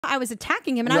I was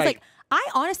attacking him. And I was like, I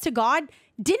honest to God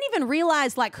didn't even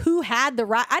realize like who had the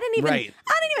right. I didn't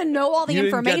even know all the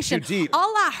information.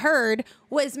 All I heard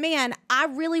was, man, I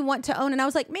really want to own. And I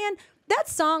was like, man, that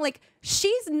song, like,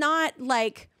 she's not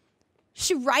like,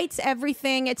 she writes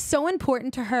everything. It's so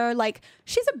important to her. Like,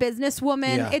 she's a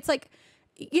businesswoman. Yeah. It's like,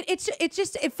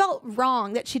 it felt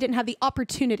wrong that she didn't have the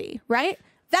opportunity, right?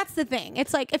 That's the thing.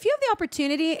 It's like, if you have the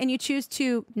opportunity and you choose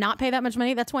to not pay that much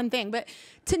money, that's one thing. But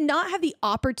to not have the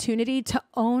opportunity to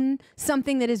own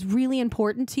something that is really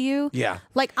important to you. Yeah.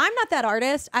 Like, I'm not that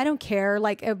artist. I don't care,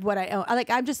 like, what I own. Like,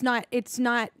 I'm just not, it's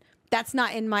not, that's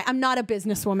not in my, I'm not a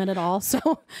businesswoman at all. So,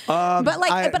 but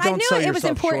I knew it was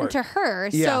important to her.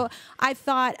 Yeah. So I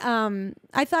thought, why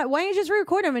don't you just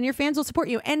re-record them and your fans will support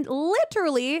you? And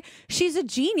literally, she's a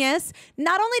genius.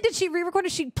 Not only did she re-record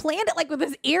it, she planned it like with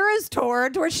this Eras tour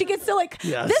to where she gets to like,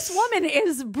 this woman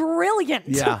is brilliant.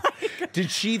 Yeah. Did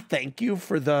she thank you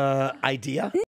for the idea?